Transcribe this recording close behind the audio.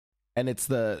and it's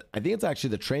I think it's actually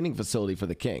the training facility for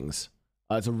the Kings.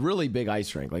 It's a really big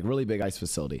ice rink, like really big ice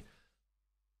facility.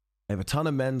 They have a ton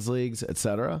of men's leagues,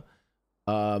 etc.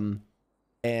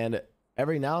 And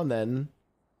every now and then,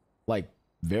 like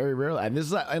very rarely, and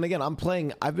again,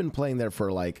 I've been playing there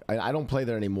for like, I don't play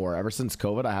there anymore. Ever since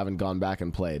COVID, I haven't gone back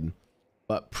and played.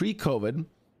 But pre-COVID,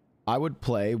 I would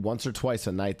play once or twice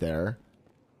a night there.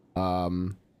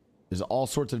 There's all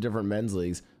sorts of different men's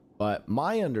leagues. But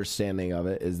my understanding of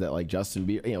it is that like Justin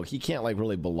Bieber, you know, he can't like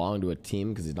really belong to a team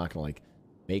because he's not gonna like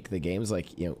make the games.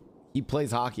 Like, you know, he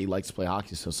plays hockey, likes to play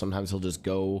hockey, so sometimes he'll just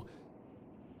go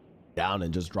down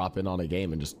and just drop in on a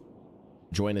game and just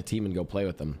join a team and go play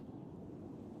with them.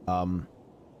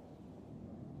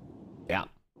 Yeah,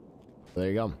 there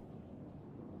you go.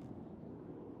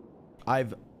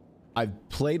 I've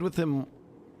played with him.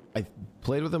 I've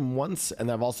played with him once, and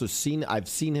I've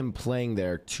seen him playing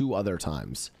there 2 other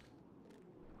times.